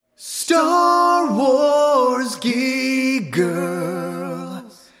Star Wars Geek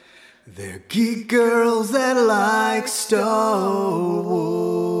Girls. They're geek girls that like Star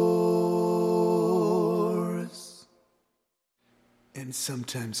Wars. And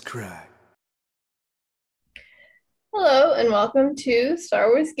sometimes cry. Hello and welcome to Star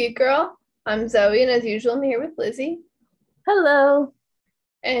Wars Geek Girl. I'm Zoe, and as usual, I'm here with Lizzie. Hello.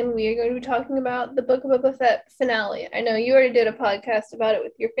 And we are going to be talking about the Book of Boba Fett finale. I know you already did a podcast about it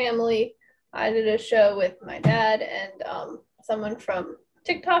with your family. I did a show with my dad and someone from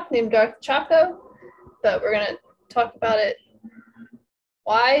TikTok named Darth Chaco, but we're going to talk about it.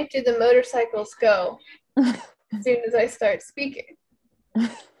 Why do the motorcycles go as soon as I start speaking?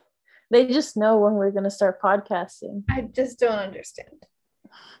 They just know when we're going to start podcasting. I just don't understand.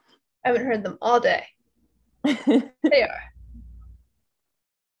 I haven't heard them all day. They are.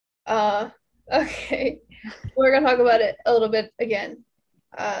 Okay. We're going to talk about it a little bit again.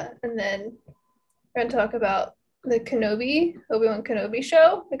 And then we're going to talk about the Obi-Wan Kenobi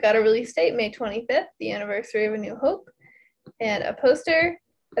show. It got a release date, May 25th, the anniversary of A New Hope, and a poster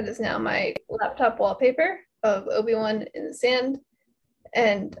that is now my laptop wallpaper of Obi-Wan in the sand.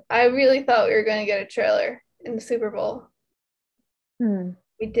 And I really thought we were going to get a trailer in the Super Bowl.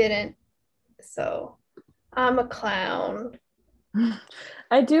 We didn't. So I'm a clown.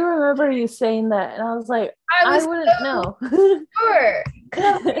 I do remember you saying that, and I was like, I wouldn't know. Sure.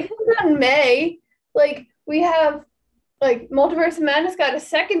 Because it was on May. Like, we have, Multiverse of Madness got a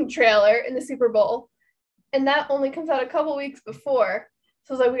second trailer in the Super Bowl, and that only comes out a couple weeks before.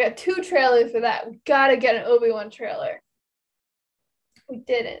 So it's like, we got two trailers for that. We got to get an Obi-Wan trailer. We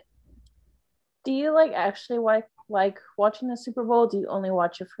didn't. Do you, actually like watching the Super Bowl? Do you only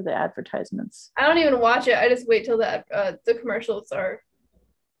watch it for the advertisements? I don't even watch it. I just wait till the commercials are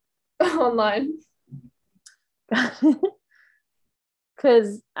online.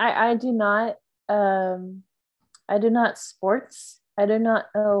 Because I do not sports. I do not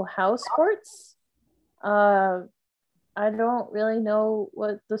know how sports. I don't really know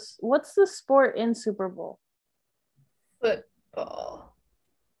what's the sport in Super Bowl? Football.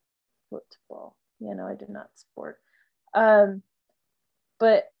 Yeah, no, I did not sport.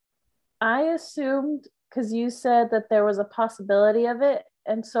 But I assumed, because you said that there was a possibility of it,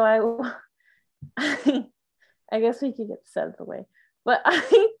 and so I guess we could get this out of the way. But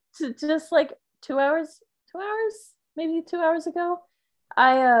just 2 hours, maybe 2 hours ago,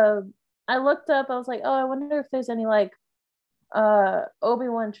 I looked up. I was like, oh, I wonder if there's any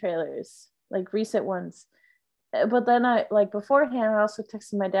Obi-Wan trailers, recent ones. But then beforehand, I also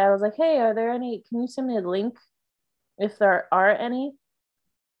texted my dad. I was like, hey, are there any? Can you send me a link if there are any?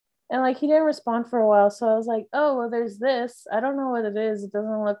 And he didn't respond for a while. So I was like, oh, well, there's this. I don't know what it is. It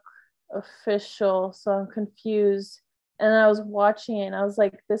doesn't look official. So I'm confused. And I was watching it and I was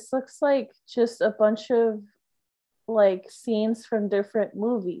like, this looks like just a bunch of scenes from different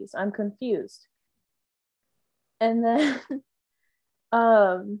movies. I'm confused. And then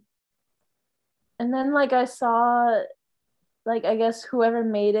I saw I guess whoever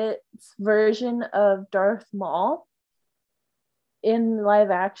made its version of Darth Maul in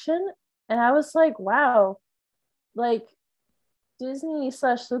live action, and I was like, wow, Disney /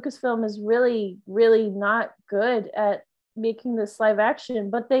 Lucasfilm is really, really not good at making this live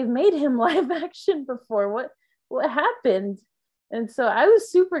action, but they've made him live action before. What happened? And so I was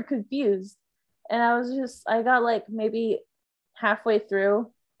super confused, and I got maybe halfway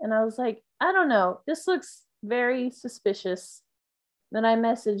through, and I was like, I don't know, this looks very suspicious. Then I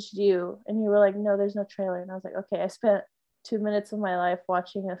messaged you and you were like, no, there's no trailer. And I was like, okay, I spent 2 minutes of my life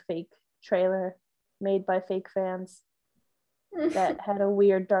watching a fake trailer made by fake fans that had a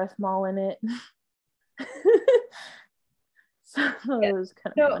weird Darth Maul in it. So it was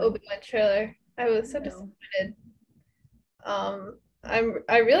kind of funny. Obi-Wan trailer. I was so disappointed.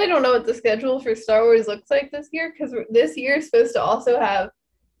 I really don't know what the schedule for Star Wars looks like this year, because this year is supposed to also have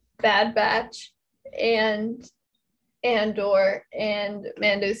Bad Batch and Andor and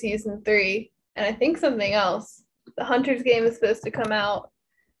Mando season 3, and I think something else. The Hunter's Game is supposed to come out.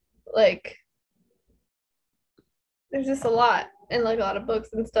 There's just a lot, and a lot of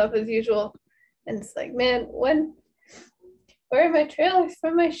books and stuff as usual. And it's like, man, where are my trailers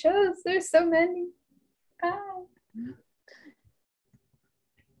for my shows? There's so many.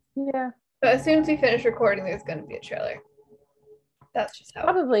 Yeah. But as soon as we finish recording, there's going to be a trailer. That's just how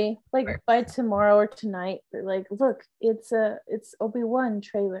probably by tomorrow or tonight. They're look, it's Obi-Wan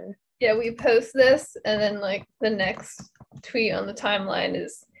trailer. Yeah, we post this, and then the next tweet on the timeline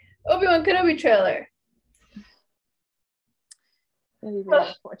is Obi-Wan Kenobi trailer. That'd be very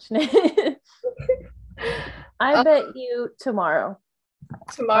unfortunate. I bet you tomorrow. on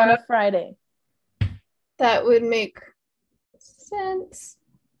tomorrow. a Friday. That would make sense.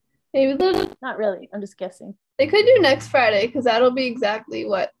 Maybe Not really. I'm just guessing. they could do next Friday because that'll be exactly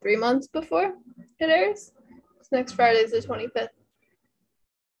what 3 months before it airs. Next Friday is the 25th.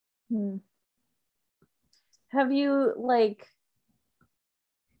 Have you like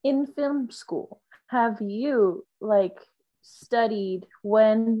in film school? Have you like studied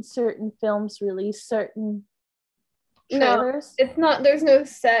when certain films release certain trailers? No, it's not. There's no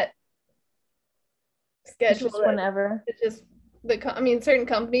set schedule. It's just whenever. It's just certain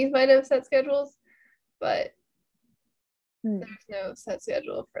companies might have set schedules, but there's no set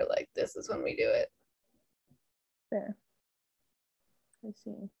schedule for like this is when we do it. Fair. I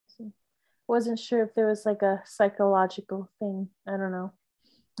see. Wasn't sure if there was like a psychological thing. I don't know.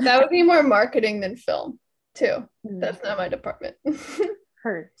 That would be more marketing than film, too. That's not my department.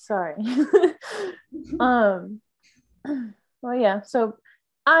 Heard. Sorry. Well, yeah. So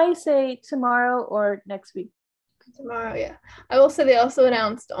I say tomorrow or next week. Tomorrow, yeah. I will say they also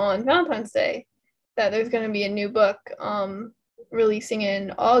announced on Valentine's Day that there's going to be a new book releasing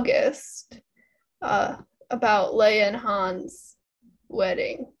in August about Leia and Han's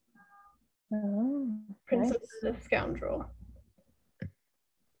wedding. Oh, Princess and the Scoundrel.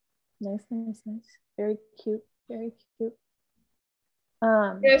 Nice. Very cute. Yeah,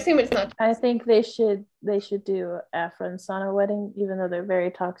 I've seen it's not. I think they should do Afra and Sana wedding, even though they're very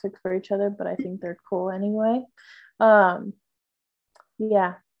toxic for each other, but I think they're cool anyway.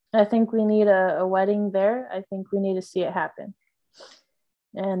 Yeah, I think we need a wedding there. I think we need to see it happen.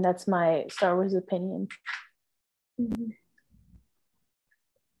 And that's my Star Wars opinion.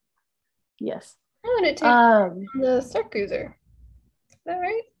 Yes. I'm gonna take the Star Cruiser. Is that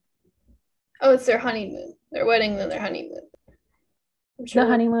right? Oh, it's their honeymoon. Their wedding, then their honeymoon. Sure the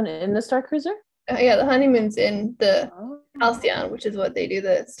honeymoon in the Star Cruiser? Yeah, the honeymoon's in the Halcyon, which is what they do.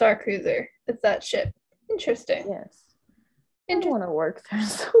 The Star Cruiser. It's that ship. Interesting. Yes. I don't want to work there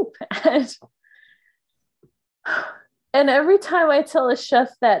so bad. And every time I tell a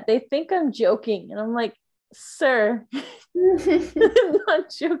chef that, they think I'm joking, and I'm like, "Sir, I'm not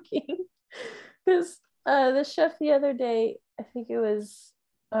joking." Because the chef the other day, I think it was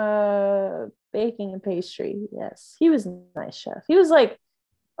baking and pastry. Yes, he was a nice chef. He was like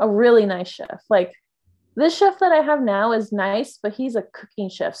a really nice chef. Like this chef that I have now is nice, but he's a cooking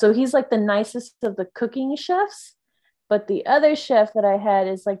chef. So he's like the nicest of the cooking chefs. But the other chef that I had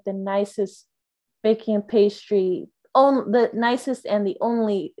is like the nicest baking and pastry, the nicest and the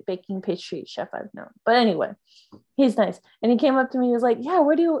only baking pastry chef I've known. But anyway, he's nice. And he came up to me, he was like, "Yeah,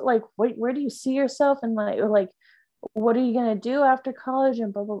 where do you see yourself?" And like, "What are you gonna do after college?"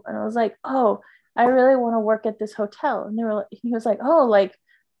 And blah, blah, blah. And I was like, "Oh, I really want to work at this hotel." And he was like, "Oh, like,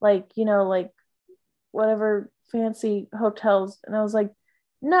 like whatever fancy hotels." And I was like,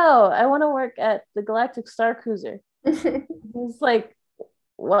 "No, I want to work at the Galactic Star Cruiser." He was like,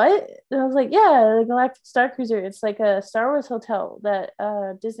 "What?" And I was like, "Yeah, the Galactic Star Cruiser. It's like a Star Wars hotel that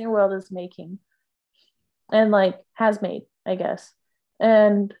Disney World is making and like has made, I guess."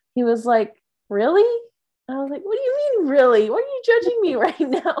 And he was like, "Really?" And I was like, "What do you mean, really? Why are you judging me right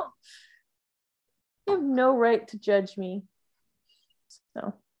now? You have no right to judge me."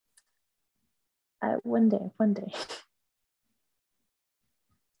 So, one day.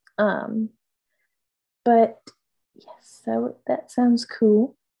 But yes, that sounds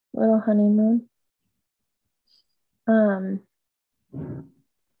cool. Little honeymoon.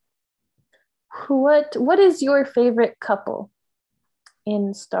 What is your favorite couple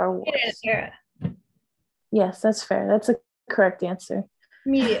in Star Wars? Yeah. Yes, that's fair. That's a correct answer.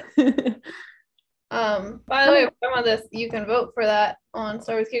 Media. By the way, if you're on this, you can vote for that on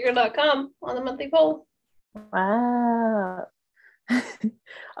StarWarsGeeker.com on the monthly poll. Wow.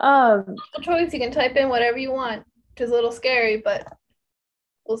 Choice, you can type in whatever you want, which is a little scary, but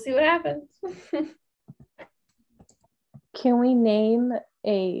we'll see what happens. Can we name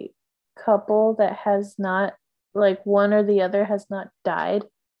a couple that has not, like one or the other has not died?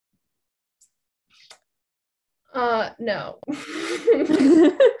 No.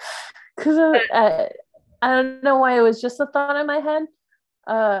 Because I don't know why it was just a thought in my head.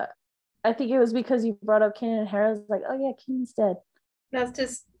 I think it was because you brought up Kanan and Hera. I was like, "Oh yeah, Kanan's dead." That's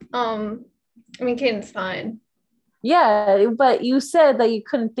just Kanan's fine. Yeah, but you said that you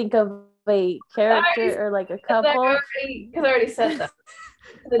couldn't think of a character or like a couple. Because I already said that.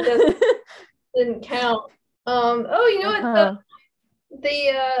 It just didn't count. Oh, you know what?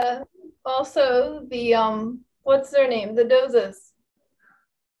 The also the what's their name? The Dozas.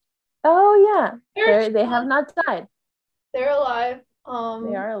 Oh yeah, they have not died. They're alive.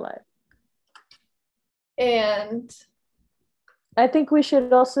 They are alive. And I think we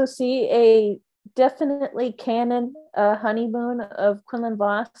should also see a definitely canon honeymoon of Quinlan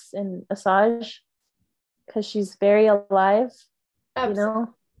Voss and Asajj because she's very alive, you Absolutely.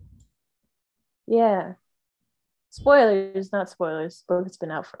 know? Yeah. Spoilers, not spoilers. The book has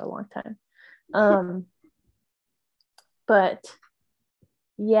been out for a long time. But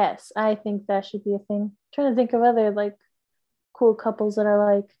yes, I think that should be a thing. I'm trying to think of other like cool couples that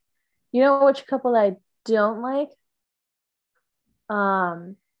are like, you know, which couple I don't like?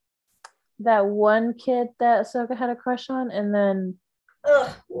 Um, that one kid that Ahsoka had a crush on, and then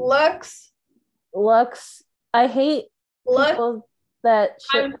Ugh, Lux. Lux. I hate Lux. people that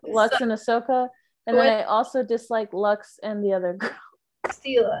ship I'm Lux and Ahsoka, and then I also dislike Lux and the other girl.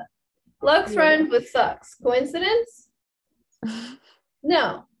 Steela. Lux friends with Sucks. Coincidence?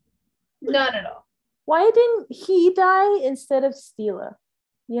 No, not at all. Why didn't he die instead of Steela?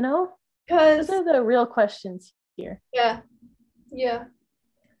 You know, Because those are the real questions here. yeah.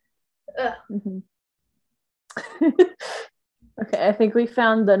 Mm-hmm. Okay, I think we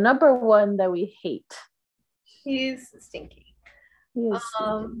found the number one that we hate. He's stinky. He is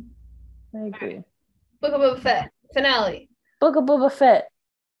stinky. I agree. Right. Book of Boba Fett finale. Book of Boba Fett.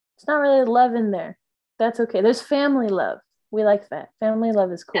 It's not really love in there. That's okay. There's family love. We like that. Family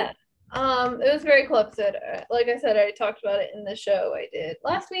love is cool. Yeah. It was very close. Like I said, I talked about it in the show I did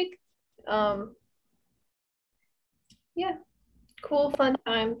last week. Yeah, cool, fun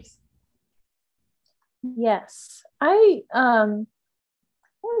times. Yes, I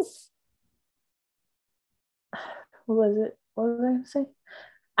was. What was it? What was I going to say?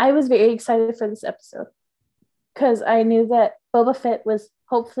 I was very excited for this episode because I knew that Boba Fett was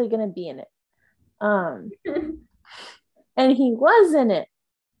hopefully going to be in it. And he was in it,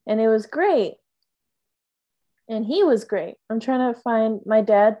 and it was great. And he was great. I'm trying to find, my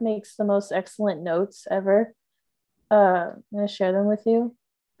dad makes the most excellent notes ever. I'm going to share them with you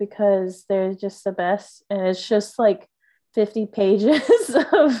because they're just the best. And it's just like 50 pages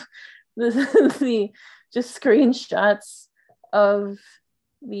of the just screenshots of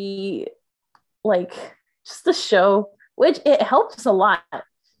the, like, just the show, which it helps a lot.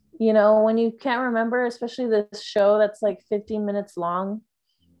 You know, when you can't remember, especially this show that's like 15 minutes long,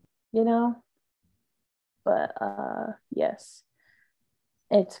 you know? But yes,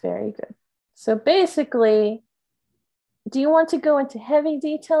 it's very good. So basically, do you want to go into heavy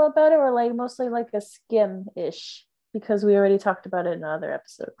detail about it or like mostly like a skim-ish? Because we already talked about it in other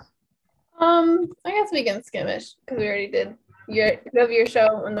episodes. I guess we can skimish because we already did your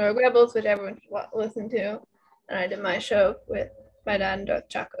show on the Rogue Rebels, which everyone should listen to, and I did my show with my dad and Darth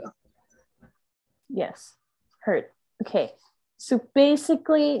Chaco. Yes, heard. Okay, so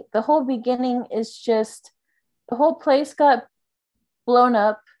basically, the whole beginning is just the whole place got blown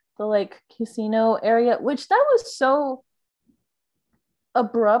up, the like casino area, which that was so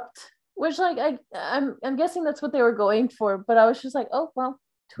abrupt. Which like I'm guessing that's what they were going for, but I was just like, oh well,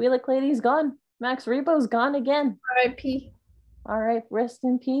 Twi'lek lady's gone. Max Rebo's gone again. R.I.P. All right, rest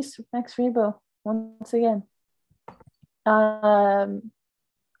in peace, Max Rebo, once again.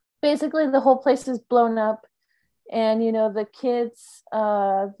 Basically the whole place is blown up, and you know the kids,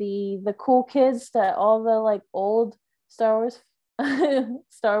 the cool kids that all the like old Star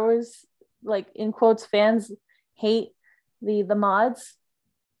Wars like in quotes fans hate, the mods,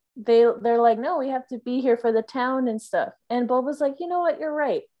 they're like, no, we have to be here for the town and stuff. And Boba's like, you know what, you're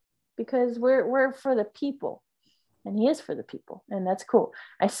right, because we're for the people, and he is for the people, and that's cool.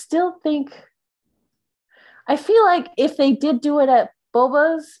 I still think, I feel like if they did do it at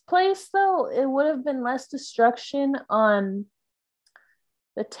Boba's place, though, it would have been less destruction on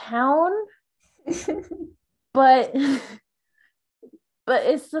the town. but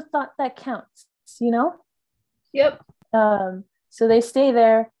it's the thought that counts, you know? Yep. So they stay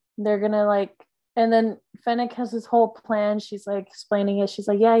there. They're gonna like, and then Fennec has this whole plan. She's like explaining it. She's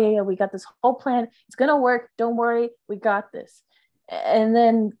like, yeah, we got this whole plan. It's gonna work. Don't worry, we got this. And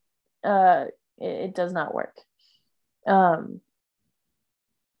then it does not work.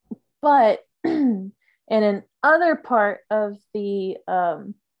 But in another part of the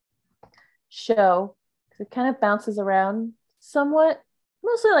show, it kind of bounces around somewhat,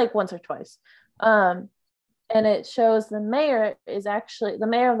 mostly like once or twice. And it shows the mayor is actually the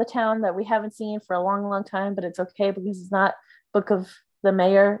mayor of the town that we haven't seen for a long, long time, but it's okay because it's not Book of the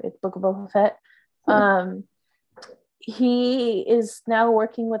Mayor, it's Book of Boba Fett. He is now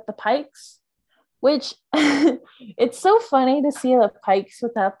working with the Pikes, which it's so funny to see the Pikes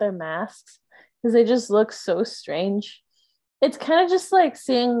without their masks because they just look so strange. It's kind of just like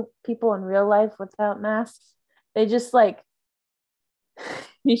seeing people in real life without masks. They just like,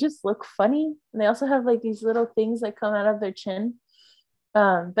 they just look funny. And they also have like these little things that come out of their chin.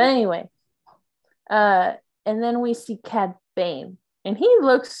 But anyway, and then we see Cad Bane, and he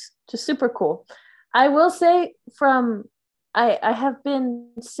looks just super cool. I will say, I have been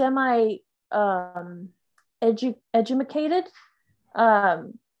semi educated,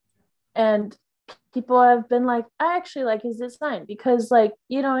 and people have been like, I actually like his design because, like,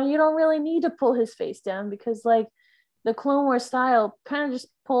 you don't really need to pull his face down because, like, the Clone Wars style kind of just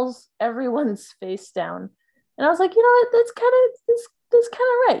pulls everyone's face down. And I was like, that's kind of that's kind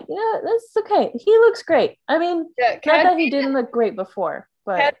of right. That's okay. He looks great. I mean, Yeah, not that he didn't look great before,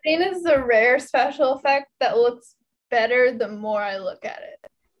 but Cad Bane is the rare special effect that looks better the more I look at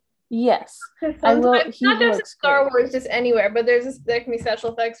it. yes, I will. He Not just looks Star great. Wars, just anywhere. But there can be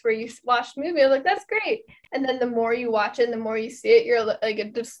special effects where you watch the movie, I'm like, that's great, and then the more you watch it, and the more you see it, you're like,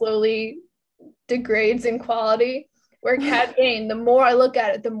 it just slowly degrades in quality. Where Cad Bane, the more I look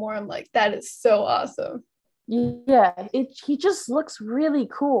at it, the more I'm like, that is so awesome. Yeah, he just looks really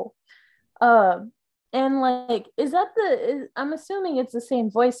cool. And like, I'm assuming it's the same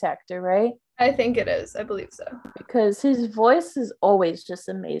voice actor, right? I think it is. I believe so. Because his voice is always just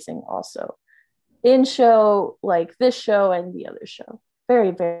amazing, also in show, like this show and the other show.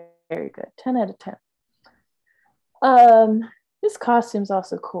 Very, very, very good. 10 out of 10. His costume's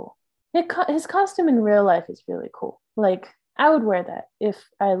also cool. His costume in real life is really cool. Like, I would wear that if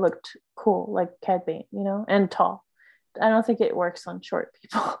I looked cool, like Cad Bane, and tall. I don't think it works on short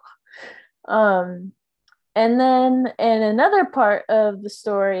people. And then in another part of the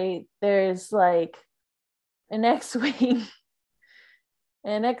story, there's like an X-wing,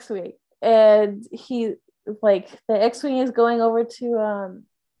 and he, like, the X-wing is going over to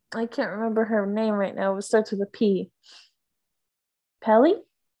I can't remember her name right now. It starts with a P. Peli?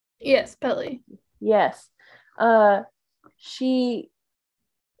 Yes, Peli. Yes. She's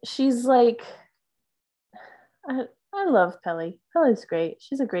like, I love Peli. Peli's great.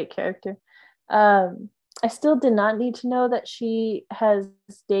 She's a great character. I still did not need to know that she has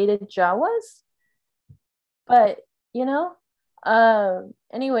dated Jawas, but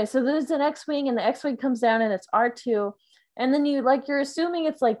anyway, so there's an X-wing, and the X-wing comes down, and it's R2, and then you're assuming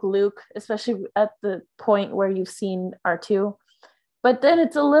it's like Luke, especially at the point where you've seen R2, but then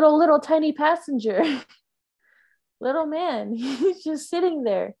it's a little tiny passenger, little man. He's just sitting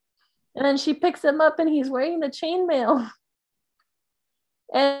there, and then she picks him up, and he's wearing the chainmail,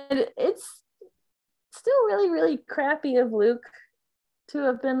 and it's still really, really crappy of Luke to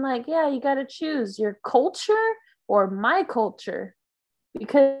have been like, yeah, you got to choose your culture or my culture,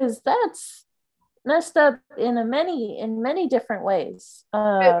 because that's messed up in many different ways.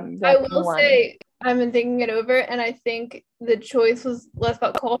 I will say, I've been thinking it over, and I think the choice was less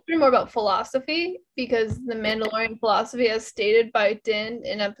about culture, more about philosophy, because the Mandalorian philosophy, as stated by Din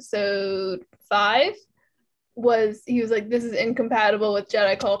in episode 5, he was like, this is incompatible with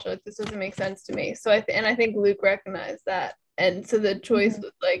Jedi culture. This doesn't make sense to me. So I think Luke recognized that, and so the choice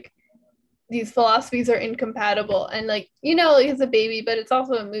was like, these philosophies are incompatible, and like, it's a baby, but it's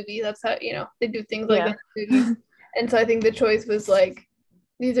also a movie. That's how they do things like that in movies. And so I think the choice was like,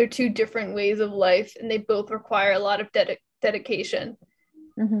 these are two different ways of life, and they both require a lot of dedication.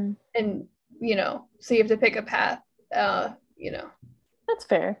 Mm-hmm. And so you have to pick a path. That's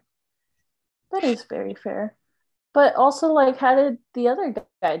fair. That is very fair. But also, like, how did the other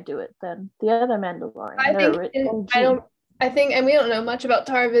guy do it then? The other Mandalorian. I think, and we don't know much about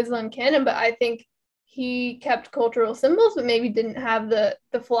Tarre Vizsla canon, but I think he kept cultural symbols, but maybe didn't have the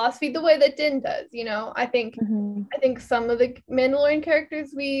philosophy the way that Din does. I think some of the Mandalorian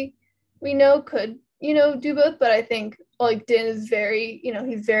characters we know could do both, but I think like Din is very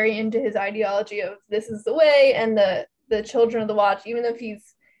he's very into his ideology of this is the way, and the Children of the Watch, even if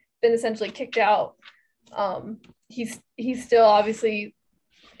he's been essentially kicked out, he's still obviously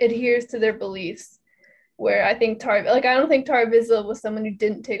adheres to their beliefs. Where I think I don't think Tarre Vizsla was someone who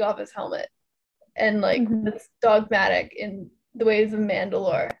didn't take off his helmet, and like that's dogmatic in the ways of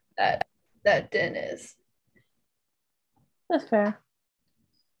Mandalore that Din is. That's fair.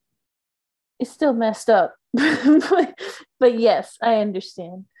 It's still messed up, but yes, I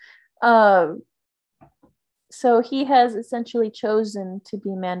understand. So he has essentially chosen to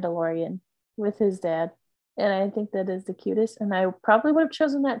be Mandalorian with his dad, and I think that is the cutest, and I probably would have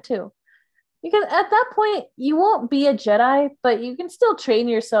chosen that too. Because at that point, you won't be a Jedi, but you can still train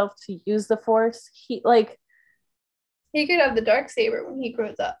yourself to use the Force. He could have the dark saber when he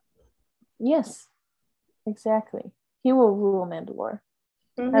grows up. Yes, exactly. He will rule Mandalore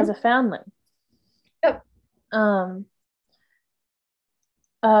as a foundling. Yep.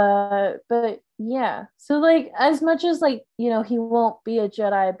 But yeah. So like, as much as like he won't be a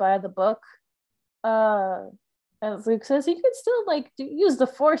Jedi by the book, as Luke says, he could still like use the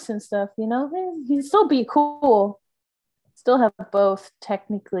Force and stuff, you know. He'd still be cool. Still have both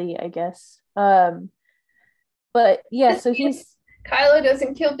technically, I guess. But yeah, so he's Kylo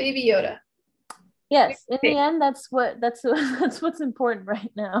doesn't kill Baby Yoda. yes. In the end, that's what's important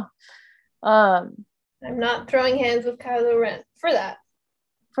right now. I'm not throwing hands with Kylo Ren for that.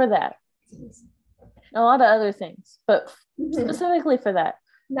 For that, a lot of other things, but specifically for that.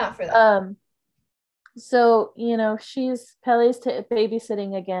 Not for that. So she's Pele's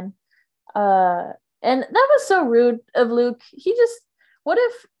babysitting again, and that was so rude of Luke. He just, what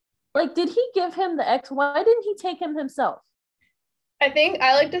if, like, did he give him the X? Why didn't he take him himself?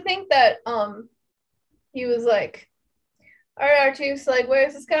 I like to think that he was like, all right, R2's like,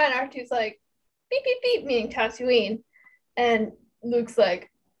 where's this guy? And R2's like, beep, beep, beep, meaning Tatooine. And Luke's like,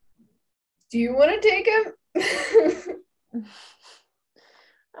 do you want to take him?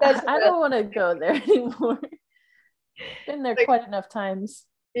 I don't want to go there anymore. Been there quite enough times.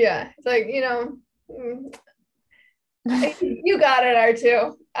 Yeah, it's like, you got it,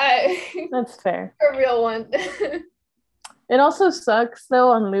 R2. That's fair. A real one. It also sucks though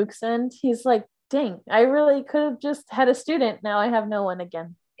on Luke's end. He's like, dang, I really could have just had a student. Now I have no one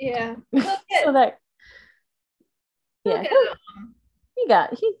again. Yeah. So that, yeah,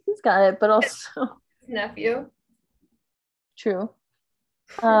 he's got it, but also nephew. True.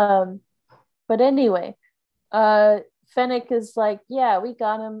 But anyway, Fennec is like, yeah, we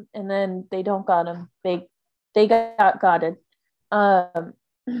got him, and then they don't got him. They got it. And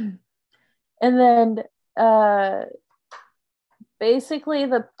then basically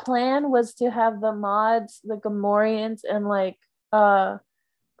the plan was to have the mods, the Gamorreans, and like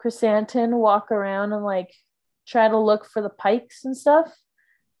Chrysanthemum walk around and like try to look for the Pikes and stuff,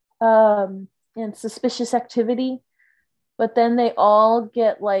 and suspicious activity. But then they all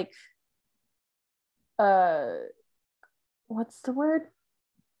get like what's the word?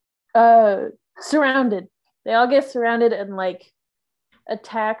 Surrounded. They all get surrounded and like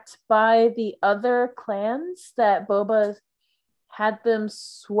attacked by the other clans that Boba had them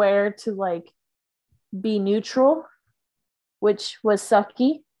swear to like be neutral, which was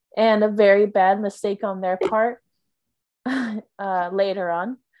sucky and a very bad mistake on their part later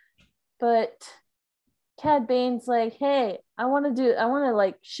on. But Cad Bane's like, hey, I want to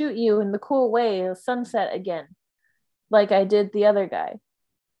like shoot you in the cool way, sunset again, like I did the other guy.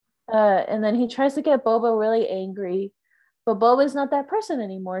 And then he tries to get Boba really angry, but Boba's not that person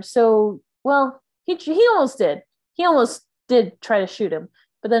anymore. So, well, he almost did. He almost did try to shoot him.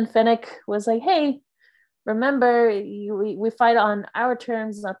 But then Fennec was like, hey, remember, we fight on our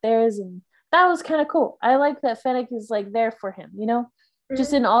terms, not theirs. And that was kind of cool. I like that Fennec is like there for him,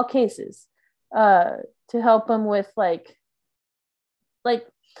 just in all cases, to help him with like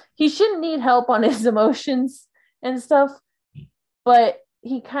he shouldn't need help on his emotions and stuff, but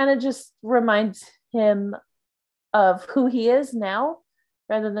he kind of just reminds him of who he is now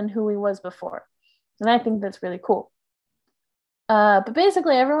rather than who he was before. And I think that's really cool. But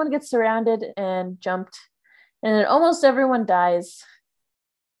basically everyone gets surrounded and jumped, and then almost everyone dies.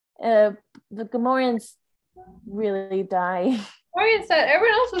 The Gamorreans really die. Gamorreans died.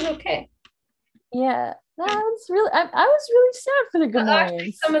 Everyone else was okay. Yeah, that was really. I was really sad for the Gamorreans.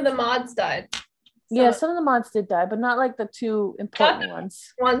 Actually, some of the mods died. Some of the mods did die, but not like the two important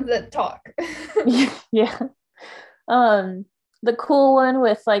ones. Ones that talk. Yeah. The cool one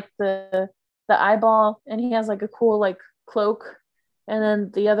with like the eyeball, and he has like a cool like cloak, and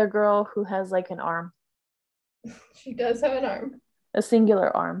then the other girl who has like an arm. She does have an arm. A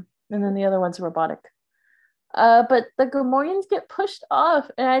singular arm, and then the other one's robotic. But the Gamorreans get pushed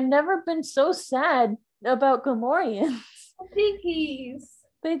off, and I've never been so sad about Gamorreans. Piggies.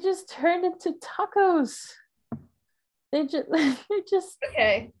 They just turned into tacos. They just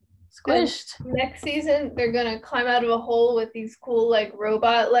okay. Squished. And next season, they're gonna climb out of a hole with these cool like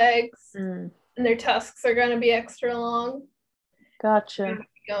robot legs, and their tusks are gonna be extra long. Gotcha.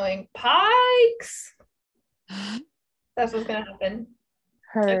 Going Pikes. That's what's gonna happen.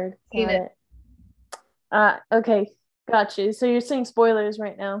 Heard. Got it. Okay. Gotcha. So you're saying spoilers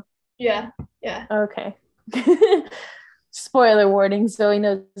right now? Yeah. Okay. Spoiler warning. Zoe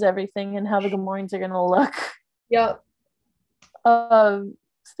knows everything and how the Gamorreans are gonna look. Yep. So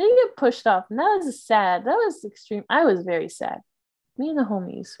they get pushed off, and that was sad. That was extreme. I was very sad. Me and the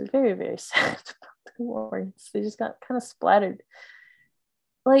homies were very, very sad about the Gamorreans. They just got kind of splattered.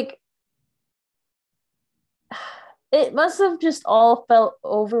 Like, it must have just all felt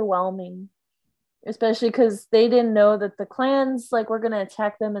overwhelming, especially because they didn't know that the clans like were gonna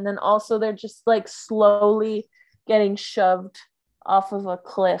attack them, and then also they're just like slowly getting shoved off of a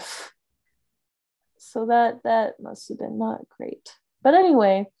cliff. So that must have been not great. But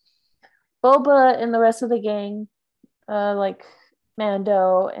anyway, Boba and the rest of the gang, like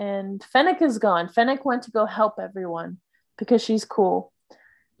Mando and Fennec is gone. Fennec went to go help everyone because she's cool.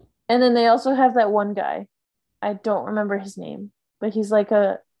 And then they also have that one guy. I don't remember his name, but he's like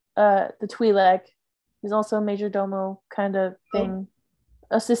the Twi'lek. He's also a major domo kind of thing.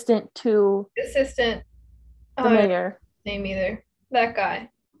 Assistant to the mayor. Name either. That guy.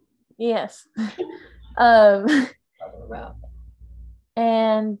 Yes.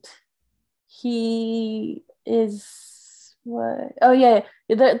 And he is what? Oh yeah,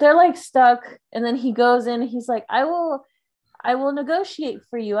 they're like stuck, and then he goes in. He's like, I will negotiate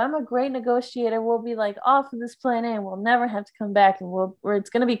for you. I'm a great negotiator. We'll be like off of this planet, and we'll never have to come back, and it's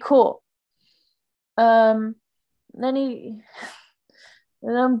gonna be cool. Then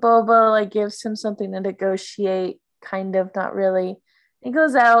Boba like gives him something to negotiate, kind of, not really. He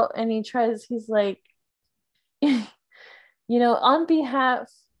goes out and he's like, on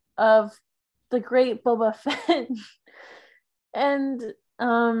behalf of the great Boba Fett. And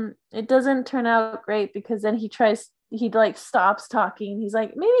it doesn't turn out great because then he like stops talking. He's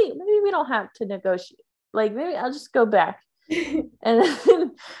like, maybe we don't have to negotiate. Like, maybe I'll just go back. And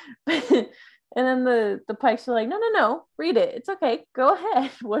then the Pikes are like, no, read it. It's okay. Go ahead.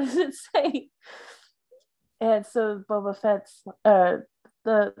 What does it say? And so Boba Fett's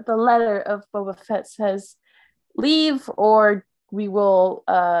the letter of Boba Fett says, leave or we will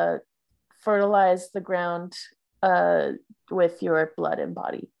fertilize the ground with your blood and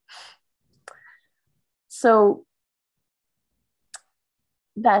body. So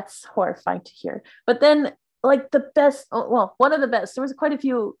that's horrifying to hear. But then, like, one of the best, there was quite a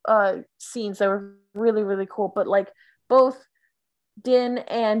few scenes that were really, really cool, but like both Din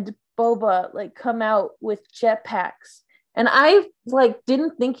and Boba like come out with jetpacks, and I like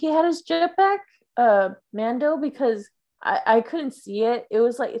didn't think he had his jetpack, Mando, because I couldn't see it. It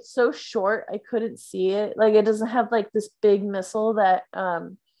was like, it's so short, I couldn't see it. Like, it doesn't have like this big missile that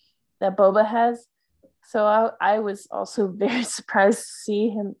Boba has. So I was also very surprised to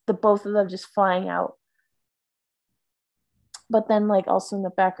see the both of them just flying out. But then, like, also in the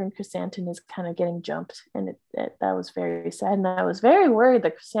background, Chrysanthemum is kind of getting jumped, and that was very sad. And I was very worried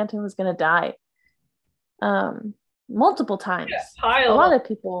that Chrysanthemum was going to die multiple times. A lot of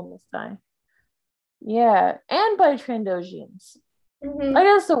people almost die. Yeah, and by Trandoshians. Mm-hmm. I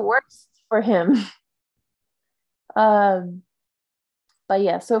guess the worst for him. But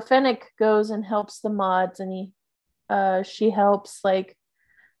yeah, so Fennec goes and helps the mods, and she helps like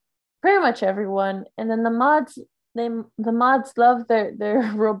pretty much everyone. And then the mods love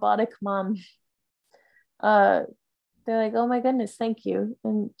their robotic mom. They're like, oh my goodness, thank you.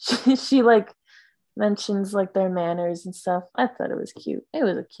 And she like mentions like their manners and stuff. I thought it was cute. It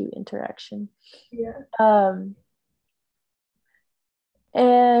was a cute interaction. Yeah.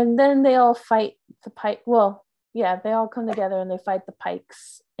 And then they all fight the Pike. Well, yeah, they all come together and they fight the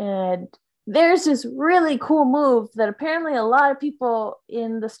Pikes. And there's this really cool move that apparently a lot of people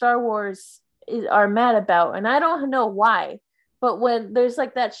in the Star Wars are mad about, and I don't know why. But when there's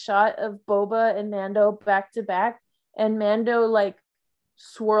like that shot of Boba and Mando back to back, and Mando like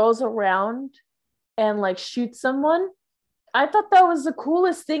swirls around and like shoots someone, I thought that was the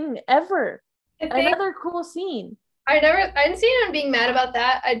coolest thing ever. Another cool scene. I didn't see anyone being mad about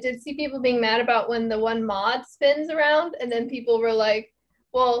that. I did see people being mad about when the one mod spins around, and then people were like,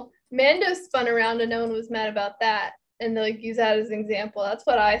 well, Mando spun around and no one was mad about that, and they like use that as an example. That's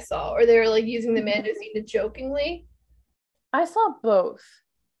what I saw. Or they were like using the Mando scene to jokingly. I saw both.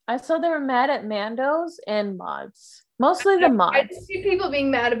 I saw they were mad at Mandos and mods. Mostly the mods. I didn't see people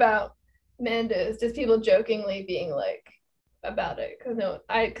being mad about Mandos, just people jokingly being like about it, because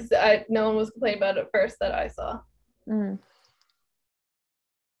no one was complaining about it first that I saw.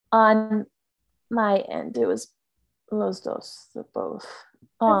 On my end, it was los dos, the both.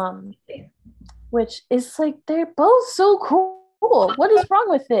 Which is like, they're both so cool. What is wrong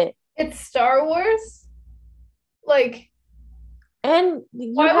with it? It's Star Wars, like, and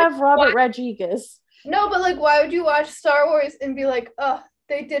you have Robert Rodriguez. No, but like, why would you watch Star Wars and be like, oh,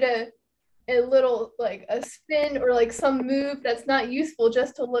 they did a little like a spin or like some move that's not useful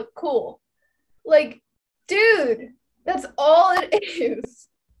just to look cool? Like, dude, that's all it is.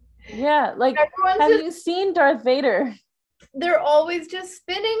 Yeah, like, have you seen Darth Vader? They're always just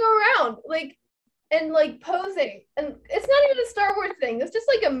spinning around, like, and like posing. And it's not even a Star Wars thing. It's just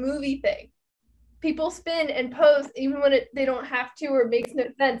like a movie thing. People spin and pose even when they don't have to, or it makes no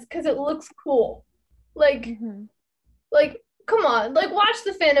sense because it looks cool. Like, like, come on, like, watch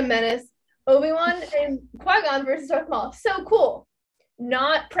The Phantom Menace, Obi-Wan and Qui-Gon versus Darth Maul. So cool.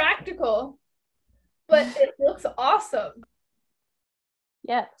 Not practical, but it looks awesome.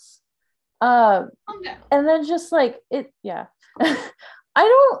 Yes. Calm down. And then just like it, yeah.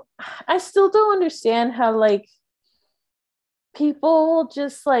 I still don't understand how like people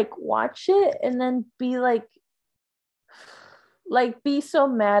just like watch it and then be like be so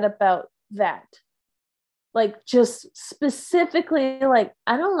mad about that. Like just specifically like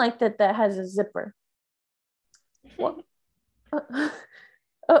I don't like that has a zipper. What?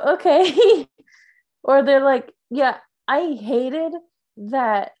 Okay. Or they're like, yeah, I hated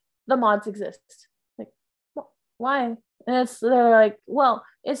that the mods exist. Like, why? And they're like, well,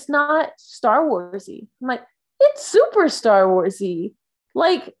 it's not Star Warsy. I'm like, it's super Star Warsy.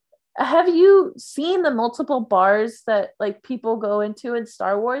 Like, have you seen the multiple bars that like people go into in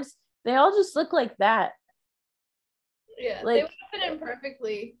Star Wars? They all just look like that. Yeah, like, they would fit in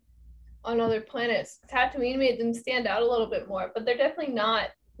perfectly on other planets. Tatooine made them stand out a little bit more, but they're definitely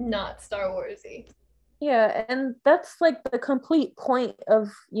not Star Warsy. Yeah, and that's like the complete point of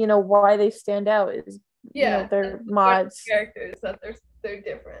why they stand out is they're mods characters that they're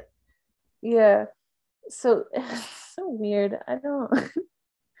different. Yeah, so it's so weird. I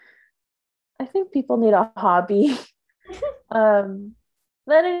think people need a hobby.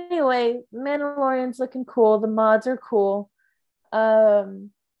 But anyway, Mandalorian's looking cool. The mods are cool.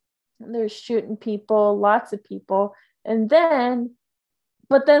 They're shooting people, lots of people, but then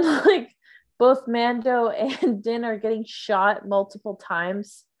like both Mando and Din are getting shot multiple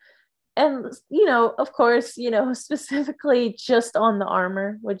times. And, of course, specifically just on the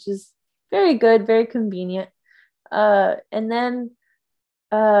armor, which is very good, very convenient. And then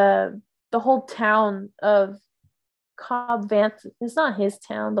the whole town of Cobb Vanth, it's not his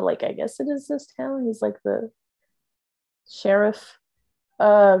town, but like, I guess it is his town. He's like the sheriff.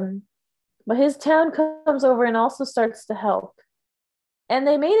 But his town comes over and also starts to help. And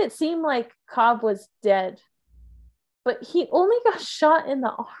they made it seem like Cobb was dead, but he only got shot in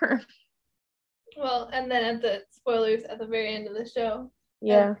the arm. Well, and then at the spoilers at the very end of the show,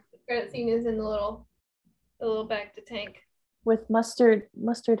 yeah, the credit scene is in the little bacta tank with mustard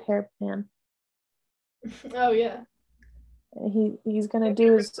hair man. Oh yeah, he's gonna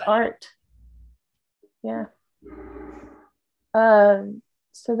do his art. Yeah.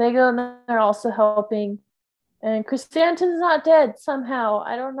 So they go and they're also helping, and Chrysanthemum's not dead somehow.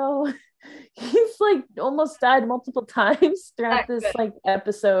 I don't know. He's like almost died multiple times throughout this like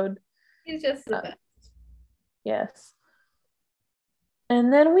episode. He's just the best. Yes.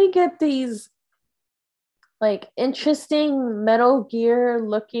 And then we get these like interesting Metal Gear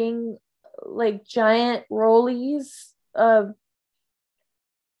looking like giant rollies of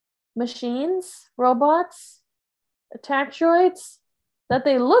machines, robots, attack droids that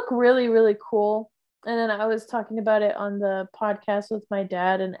they look really, really cool. And then I was talking about it on the podcast with my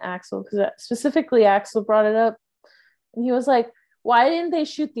dad and Axel, because specifically Axel brought it up. And he was like, why didn't they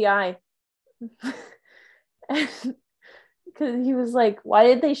shoot the eye? Because he was like, why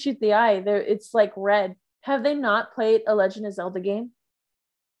did they shoot the eye? It's like red. Have they not played a Legend of Zelda game?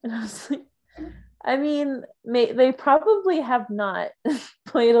 And I was like, I mean, they probably have not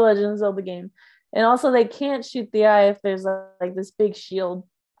played a Legend of Zelda game. And also they can't shoot the eye if there's like this big shield.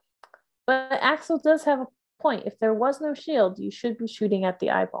 But Axel does have a point. If there was no shield, you should be shooting at the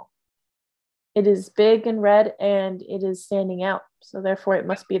eyeball. It is big and red and it is standing out. So therefore it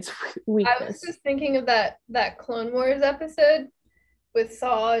must be its weakness. I was just thinking of that Clone Wars episode with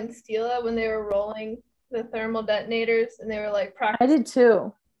Saw and Steela when they were rolling the thermal detonators and they were like practicing. I did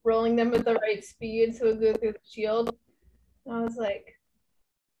too. Rolling them at the right speed so it would go through the shield. And I was like,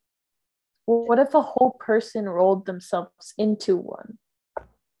 what if a whole person rolled themselves into one?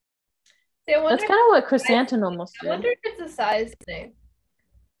 See, that's kind of what Chrysanthemum almost did. I wonder if it's a size thing.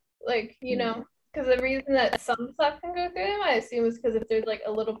 Like, because the reason that some stuff can go through them, I assume, is because if there's like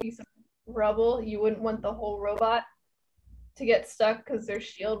a little piece of rubble, you wouldn't want the whole robot to get stuck because their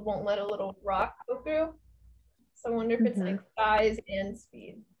shield won't let a little rock go through. So I wonder if it's like size and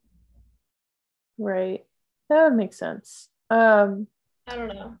speed. Right. That would make sense. I don't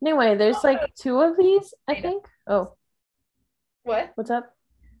know. Anyway, there's like 2 of these, I think. Oh. What? What's up?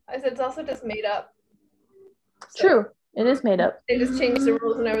 I said it's also just made up. So true. It is made up. They just change the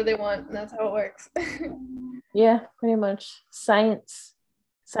rules whenever they want, and that's how it works. Yeah, pretty much. Science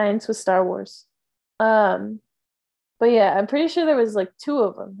with Star Wars. But yeah, I'm pretty sure there was like 2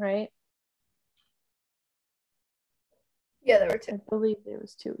 of them, right? Yeah, there were 2. I believe there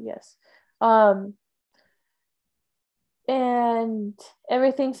was 2, yes. And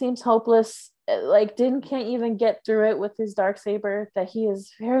everything seems hopeless. Like Din can't even get through it with his Darksaber that he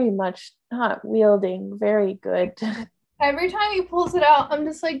is very much not wielding very good. Every time he pulls it out, I'm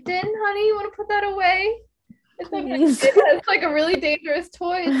just like, Din, honey, you want to put that away? It's like Please. it's like a really dangerous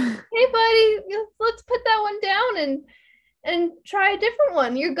toy. Hey, buddy, let's put that one down and try a different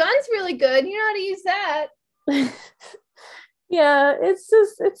one. Your gun's really good. You know how to use that. Yeah, it's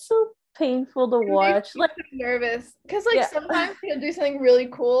so painful to watch. Like so nervous because like sometimes he'll do something really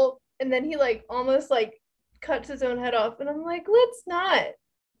cool and then he like almost like cuts his own head off, and I'm like, let's not.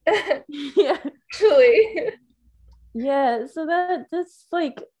 Yeah. Actually. Yeah, so that's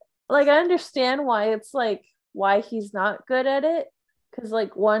like I understand why it's like why he's not good at it, because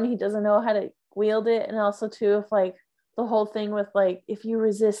like one, he doesn't know how to wield it, and also two, if like the whole thing with like if you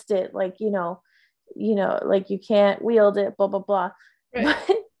resist it, like like you can't wield it, blah blah blah. Right.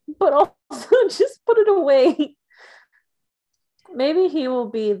 But also just put it away. Maybe he will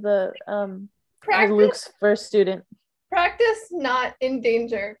be the Luke's first student. Practice not in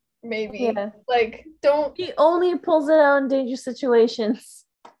danger, maybe. Yeah. Like don't. He only pulls it out in dangerous situations.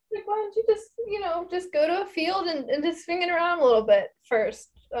 Like, why don't you just go to a field and just swing it around a little bit first?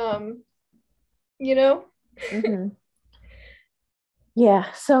 Mm-hmm.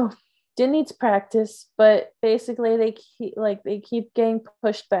 Yeah, so Din needs practice, but basically they keep getting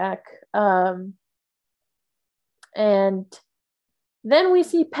pushed back. And then we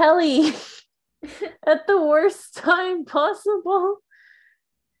see Peli at the worst time possible.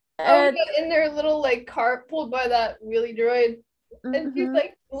 And in their little like cart pulled by that wheelie droid. Mm-hmm. And he's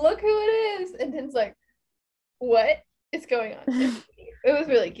like, look who it is. And Din's like, what is going on? It was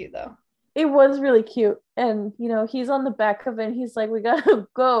really cute though. It was really cute. And he's on the back of it and he's like, we gotta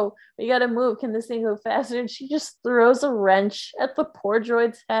go, we gotta move, can this thing go faster? And she just throws a wrench at the poor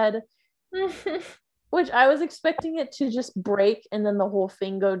droid's head. Which I was expecting it to just break and then the whole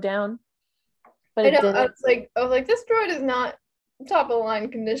thing go down. But it didn't. I was like, this droid is not top of the line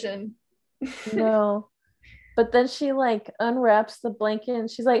condition. No. But then she like unwraps the blanket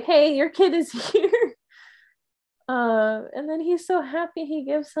and she's like, hey, your kid is here. And then he's so happy, he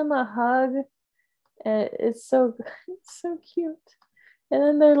gives him a hug. And it's so cute. And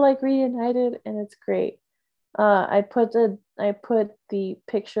then they're like reunited and it's great. I put the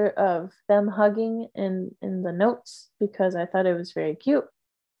picture of them hugging in the notes because I thought it was very cute,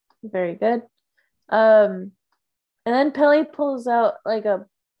 very good. And then Peli pulls out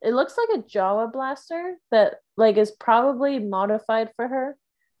it looks like a Jawa blaster that like is probably modified for her.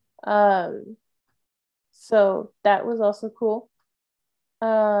 So that was also cool.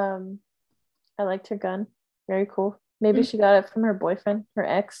 I liked her gun, very cool. Maybe she got it from her boyfriend, her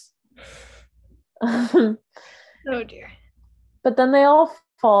ex. Oh dear. But then they all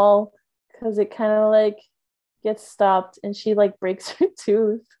fall because it kind of like gets stopped and she like breaks her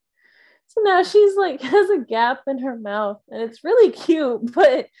tooth. So now she's like has a gap in her mouth and it's really cute,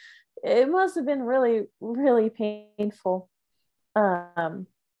 but it must have been really, really painful. And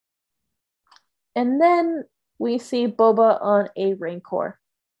then we see Boba on a Rancor.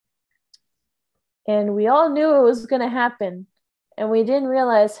 And we all knew it was going to happen. And we didn't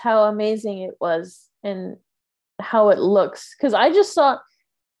realize how amazing it was and how it looks. Because I just saw,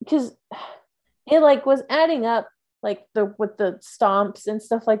 because it like was adding up like with the stomps and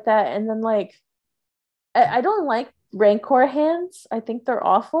stuff like that. And then like, I don't like Rancor hands. I think they're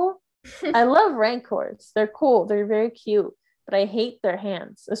awful. I love Rancors. They're cool. They're very cute. But I hate their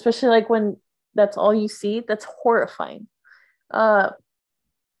hands, especially like when that's all you see. That's horrifying. But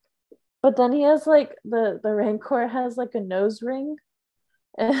then he has like the Rancor has like a nose ring,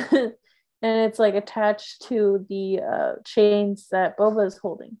 and it's like attached to the chains that Boba is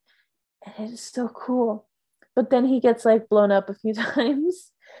holding, and it is so cool. But then he gets like blown up a few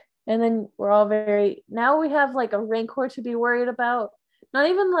times, and then we're all now we have like a Rancor to be worried about. Not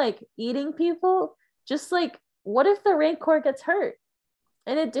even like eating people, just like what if the Rancor gets hurt?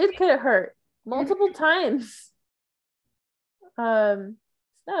 And it did get hurt multiple times.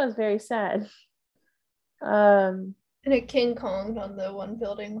 That was very sad. And it King Kong'd on the one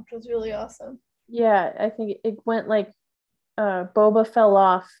building, which was really awesome. Yeah, I think it went like Boba fell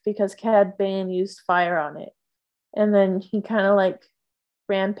off because Cad Bane used fire on it. And then he kind of like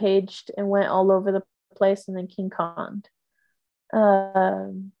rampaged and went all over the place and then King Kong'd.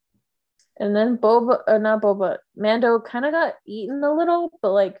 And then Mando kind of got eaten a little,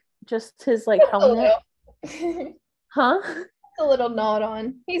 but like just his like helmet. Huh? A little nod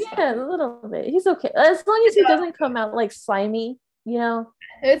on. A little bit. He's okay. As long as he doesn't come out like slimy,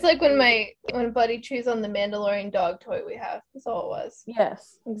 It's like when Buddy chews on the Mandalorian dog toy we have. That's all it was.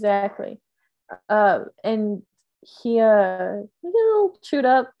 Yes, exactly. And he got a little chewed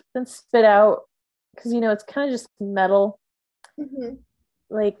up and spit out because it's kind of just metal. Mm-hmm.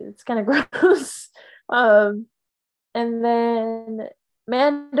 Like it's kind of gross. And then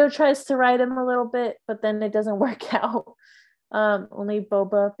Mando tries to ride him a little bit, but then it doesn't work out. Only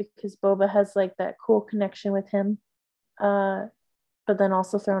Boba, because Boba has like that cool connection with him, but then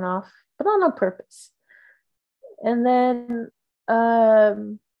also thrown off, but on purpose. And then, but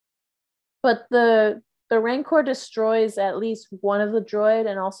the Rancor destroys at least one of the droid,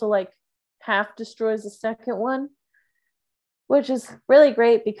 and also like half destroys the second one, which is really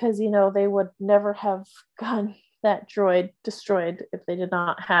great because they would never have gotten that droid destroyed if they did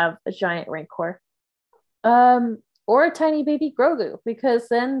not have a giant Rancor. Or a tiny baby Grogu, because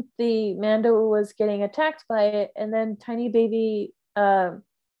then the Mando was getting attacked by it, and then tiny baby Grogu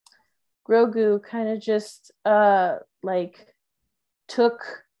kind of just like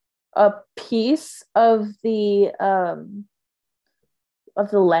took a piece of the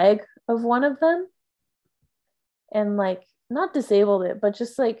leg of one of them, and like not disabled it, but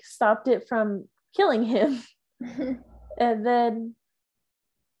just like stopped it from killing him. and then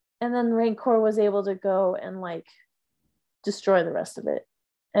Rancor was able to go and like destroy the rest of it.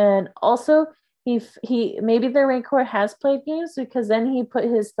 And also he maybe the Rancor has played games, because then he put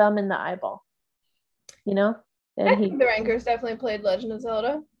his thumb in the eyeball, and I think the Rancor's definitely played Legend of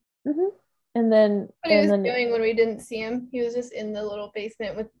Zelda. Mm-hmm. And then what he was doing when we didn't see him, he was just in the little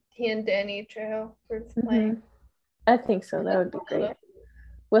basement with he and Danny Trejo for playing. I think so. That would be great,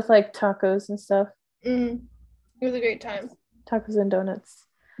 with like tacos and stuff. It was a great time. Tacos and donuts.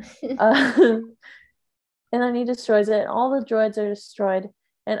 And then he destroys it. All the droids are destroyed.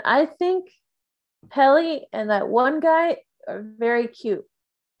 And I think Peli and that one guy are very cute.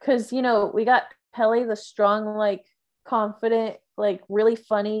 Because, we got Peli, the strong, like, confident, like, really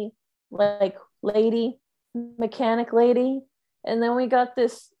funny, like, lady, mechanic lady. And then we got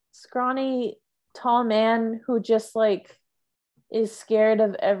this scrawny, tall man who just, like, is scared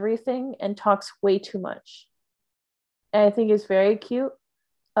of everything and talks way too much. And I think it's very cute.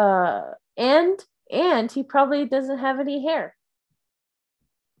 And he probably doesn't have any hair.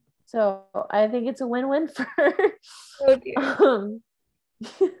 So I think it's a win-win for oh dear.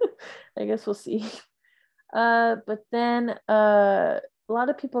 I guess we'll see. But then a lot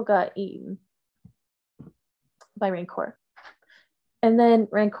of people got eaten by Rancor. And then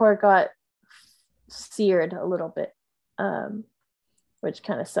Rancor got seared a little bit, which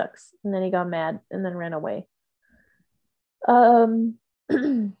kind of sucks. And then he got mad and then ran away.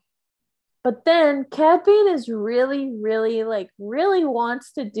 But then Cad Bane is really, really, like, really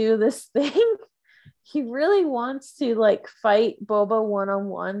wants to do this thing. He really wants to, like, fight Boba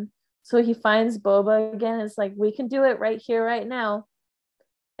one-on-one. So he finds Boba again. It's like, we can do it right here, right now.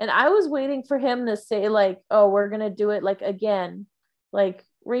 And I was waiting for him to say, like, oh, we're going to do it, like, again. Like,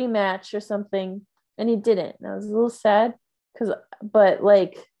 rematch or something. And he didn't. And I was a little sad. But,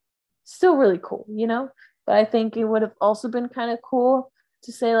 like, still really cool, But I think it would have also been kind of cool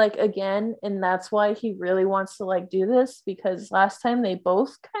to say, like, again, and that's why he really wants to, like, do this, because last time they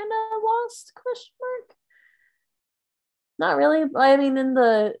both kind of lost, ? Not really. I mean, in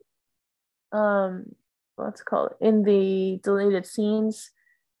the what's it called, in the deleted scenes,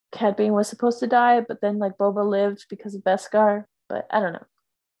 Cad Bane was supposed to die, but then, like, Boba lived because of Beskar, but I don't know.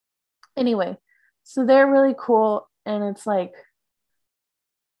 Anyway, so they're really cool, and it's like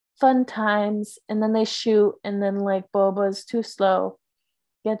fun times, and then they shoot, and then, like, Boba's too slow,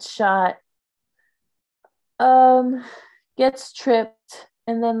 gets shot, gets tripped,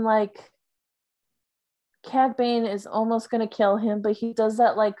 and then, like, Cad Bane is almost gonna kill him, but he does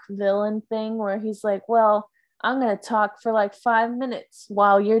that, like, villain thing where he's like, well, I'm gonna talk for like 5 minutes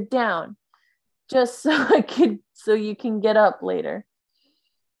while you're down, just so you can get up later.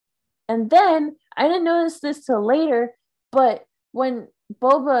 And then I didn't notice this till later, but when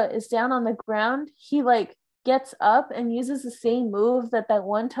Boba is down on the ground, he, like, gets up and uses the same move that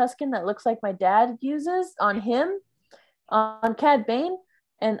one Tusken that looks like my dad uses on him, on Cad Bane.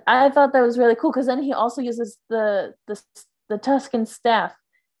 And I thought that was really cool, because then he also uses the Tusken staff,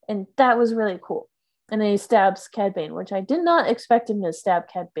 and that was really cool. And then he stabs Cad Bane, which I did not expect him to stab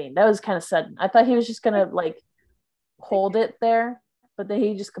Cad Bane. That was kind of sudden. I thought he was just gonna, like, hold it there, but then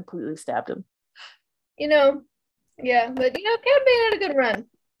he just completely stabbed him. Yeah, but Cad Bane had a good run.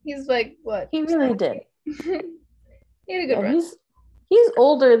 He's like, what? He really did. He had a good run. He's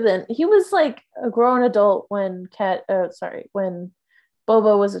older than he was, like, a grown adult when when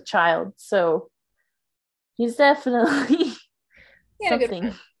Boba was a child. So he's definitely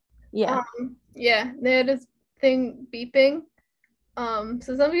something. Yeah. Yeah, they had this thing beeping.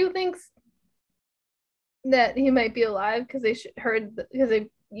 So some people think that he might be alive because they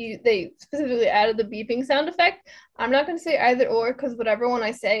they specifically added the beeping sound effect. I'm not going to say either or, because whatever one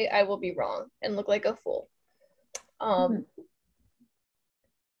I say, I will be wrong and look like a fool. Um,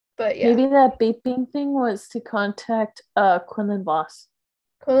 but yeah, Maybe that beeping thing was to contact Quinlan Voss.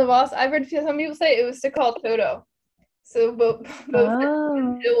 Quinlan Voss. I've heard some people say it was to call Toto. So both it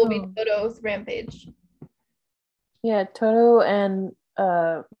will be Toto's Rampage. Yeah, Toto and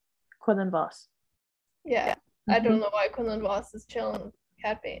Quinlan Voss. Yeah. I don't know why Quinlan Voss is chilling with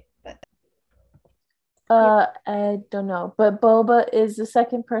Cad Bane, but I don't know. But Boba is the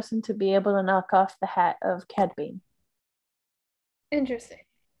second person to be able to knock off the hat of Cad Bane. interesting.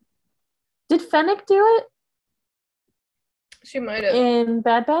 Did Fennec do it? She might have. In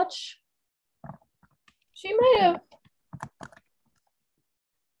Bad Batch? She might have.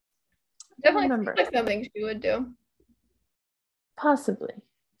 Definitely remember. like something she would do. Possibly.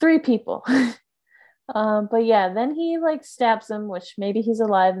 3 people. But yeah, then he like stabs him, which maybe he's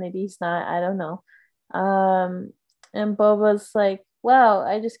alive, maybe he's not, I don't know. And Boba's like, well,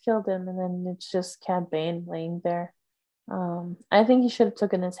 I just killed him, and then it's just Cad Bane laying there. I think he should have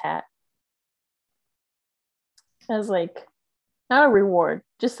taken his hat as like not a reward,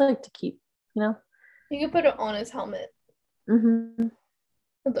 just like to keep, you know. You could put it on his helmet. Mm-hmm.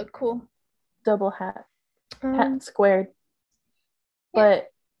 It'd look cool. Double hat, hat squared. But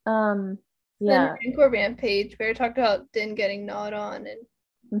yeah. Then Rancor Rampage, where we talked about Din getting gnawed on and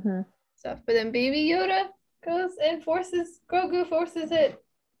stuff. But then Baby Yoda goes and Grogu forces it,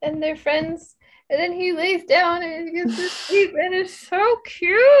 and they're friends. And then he lays down and he gets to sleep, and it's so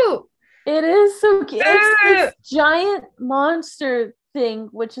cute. It is so cute. It's this giant monster thing,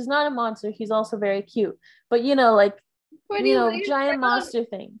 which is not a monster. He's also very cute. But like, giant monster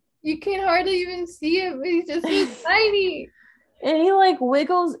thing. You can hardly even see him. He's just so tiny. And he like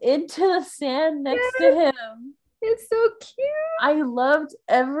wiggles into the sand next to him. It's so cute. I loved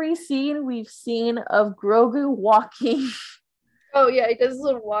every scene we've seen of Grogu walking. Oh yeah, he does a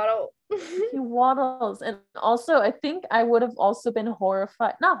little waddle. He waddles. And also, I think I would have also been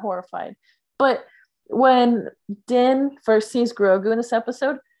not horrified, but when Din first sees Grogu in this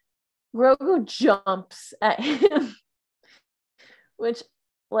episode, Grogu jumps at him, which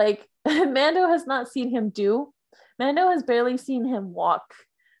like Mando has not seen him do. Mando has barely seen him walk.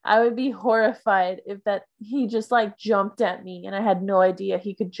 I would be horrified if that he just like jumped at me and I had no idea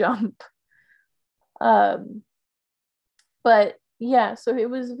he could jump. But yeah, so it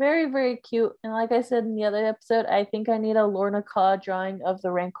was very, very cute. And like I said in the other episode, I think I need a Lorna Claw drawing of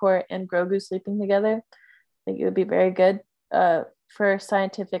the Rancor and Grogu sleeping together. I think it would be very good for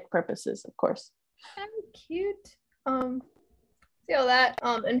scientific purposes, of course. How cute. See all that.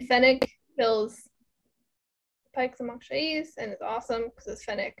 And Fennec kills Pikes and Mok Shaiz, and it's awesome because it's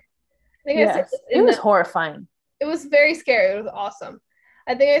Fennec. I think I said this it was horrifying. It was very scary. It was awesome.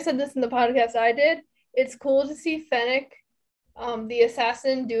 I think I said this in the podcast I did. It's cool to see Fennec, the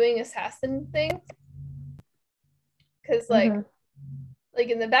assassin, doing assassin things. Because like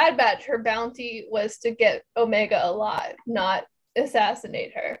in the Bad Batch, her bounty was to get Omega alive, not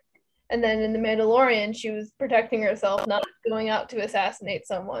assassinate her. And then in The Mandalorian, she was protecting herself, not going out to assassinate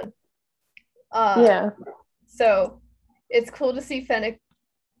someone. So it's cool to see Fennec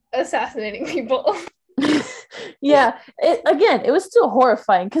assassinating people. Yeah, it was still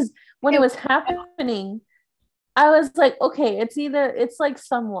horrifying because when it was happening, I was like, okay, it's like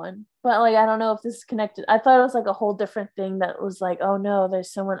someone, but like I don't know if this is connected. I thought it was like a whole different thing that was like, oh no,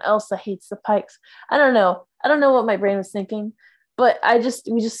 there's someone else that hates the Pikes. I don't know what my brain was thinking, but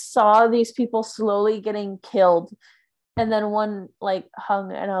we just saw these people slowly getting killed, and then one like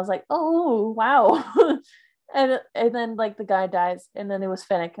hung, and I was like, oh wow. And then like the guy dies, and then it was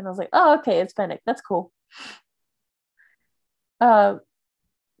Fennec, and I was like, oh okay, it's Fennec, that's cool. So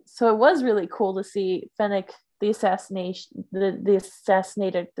it was really cool to see Fennec, the assassin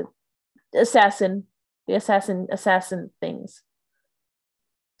things.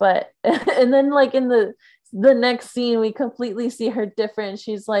 But and then like in the next scene, we completely see her different.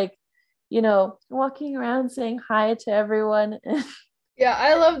 She's like, walking around saying hi to everyone. Yeah,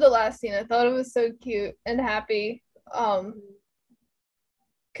 I love the last scene. I thought it was so cute and happy. Because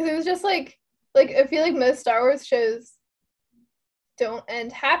it was just like I feel like most Star Wars shows don't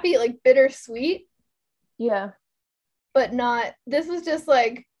end happy, like bittersweet. Yeah. But not, this was just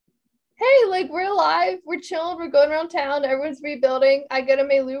like, hey, like we're alive, we're chilling, we're going around town, everyone's rebuilding. I get a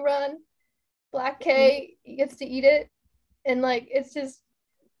Melu run. Black K gets to eat it. And like it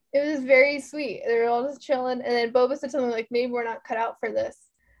was very sweet. They were all just chilling. And then Boba said something like, maybe we're not cut out for this,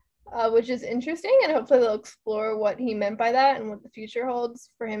 which is interesting. And hopefully they'll explore what he meant by that and what the future holds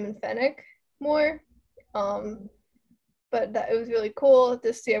for him and Fennec more. But it was really cool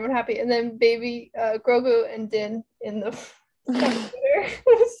to see everyone happy. And then baby Grogu and Din in the it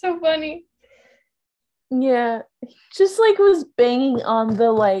was so funny. Yeah, just like was banging on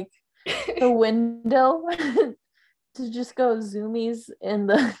the window to just go zoomies in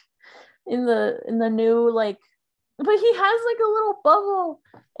the new like, but he has like a little bubble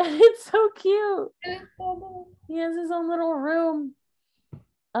and it's so cute. He has his own little room,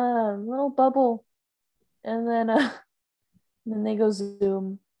 little bubble, and then they go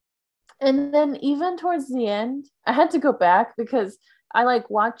zoom. And then even towards the end, I had to go back because I like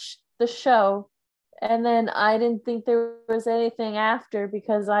watched the show and then I didn't think there was anything after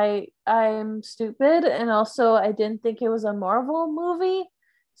because I'm stupid, and also I didn't think it was a Marvel movie.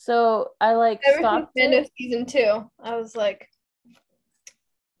 So I like Ever since stopped the end of it. season 2, I was like,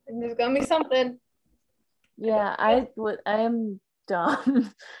 there's gonna be something. Yeah, I am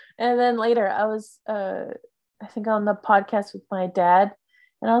dumb. And then later I was I think on the podcast with my dad,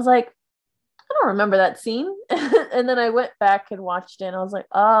 and I was like, I don't remember that scene. And then I went back and watched it and I was like,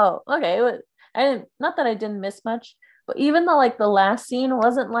 oh, okay. I didn't, not that I didn't miss much, but even though like the last scene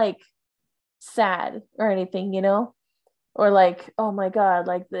wasn't like sad or anything, or like, oh my God,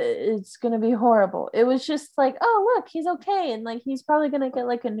 like it's gonna be horrible. It was just like, oh look, he's okay, and like he's probably gonna get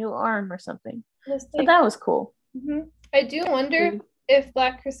like a new arm or something. So that was cool. Mm-hmm. I do wonder if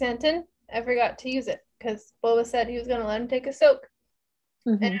Black Chrysanthemum ever got to use it, because Boba said he was gonna let him take a soak.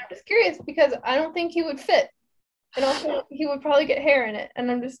 Mm-hmm. And I'm just curious because I don't think he would fit, and also he would probably get hair in it. And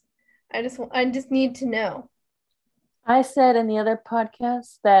I just need to know. I said in the other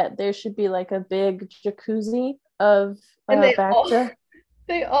podcast that there should be like a big jacuzzi of And they Bacta.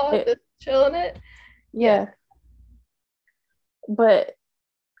 all have to chill in it. Yeah. But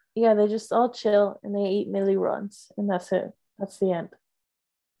yeah, they just all chill and they eat Millie runs, and that's it. That's the end.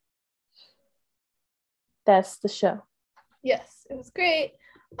 That's the show. Yes, it was great.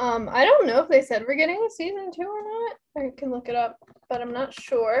 I don't know if they said we're getting a season 2 or not. I can look it up, but I'm not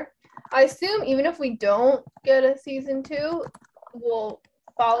sure. I assume even if we don't get a season 2, we'll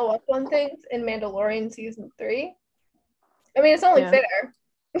follow up on things in Mandalorian season 3. I mean, it's only fair.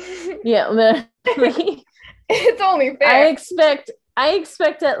 Yeah, it's only fair. I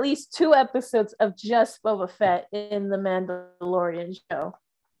expect at least 2 episodes of just Boba Fett in the Mandalorian show.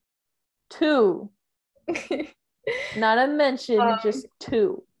 2. Not a mention, just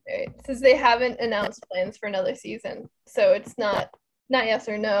 2. Right. Since they haven't announced plans for another season, so it's not yes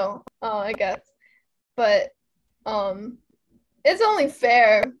or no, I guess. But it's only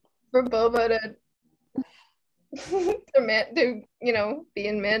fair for Boba to be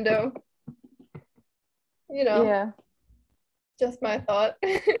in Mando. Yeah. Just my thought.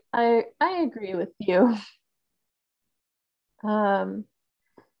 I agree with you.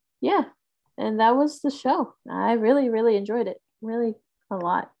 Yeah. And that was the show. I really, really enjoyed it. Really a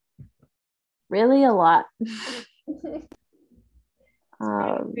lot. Really a lot.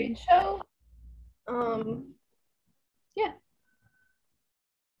 Great show. Yeah.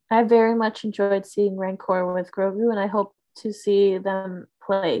 I very much enjoyed seeing Rancor with Grogu, and I hope to see them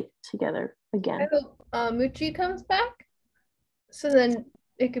play together again. I hope Muchi comes back, so then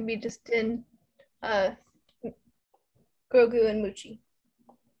it could be just in Grogu and Muchi.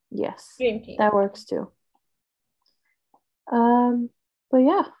 Yes, Dream team. that works too. But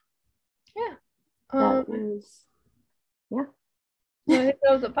yeah. That was I think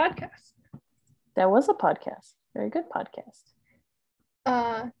that was a podcast. That was a podcast. Very good podcast.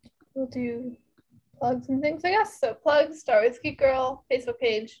 We'll do plugs and things, I guess. So plugs, Star Wars Geek Girl, Facebook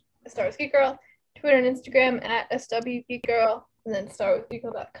page, Star Wars Geek Girl, Twitter and Instagram at SW Geek Girl, and then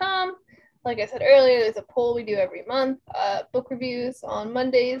StarWarsGeekGirl.com. Like I said earlier, there's a poll we do every month, book reviews on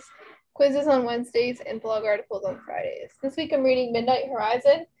Mondays, quizzes on Wednesdays, and blog articles on Fridays. This week I'm reading Midnight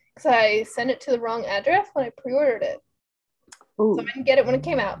Horizon because I sent it to the wrong address when I pre-ordered it. Ooh. So I didn't get it when it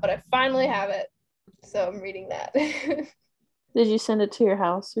came out, but I finally have it. So I'm reading that. Did you send it to your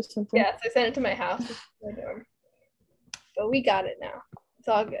house or something? Yes, I sent it to my house. My dorm. But we got it now. It's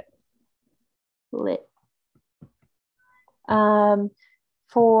all good. Lit.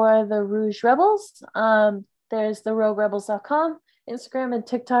 For the Rouge Rebels, there's theroguerebels.com. Instagram and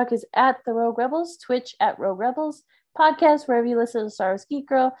TikTok is at The Rogue Rebels. Twitch at Rogue Rebels. Podcast wherever you listen to Star Wars Geek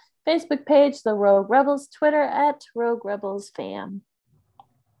Girl. Facebook page, The Rogue Rebels. Twitter at Rogue Rebels Fam.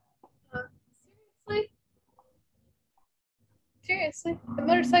 Seriously? The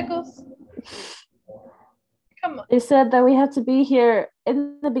motorcycles? Come on. They said that we have to be here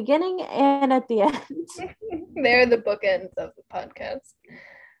in the beginning and at the end. They're the bookends of the podcast.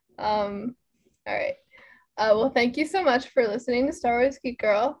 All right. Well, thank you so much for listening to Star Wars Geek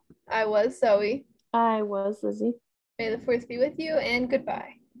Girl. I was Zoe. I was Lizzie. May the Force be with you, and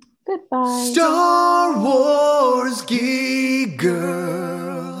goodbye. Goodbye. Star Wars Geek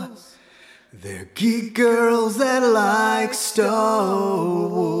Girl. They're geek girls that like Star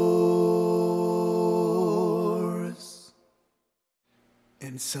Wars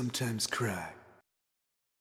and sometimes cry.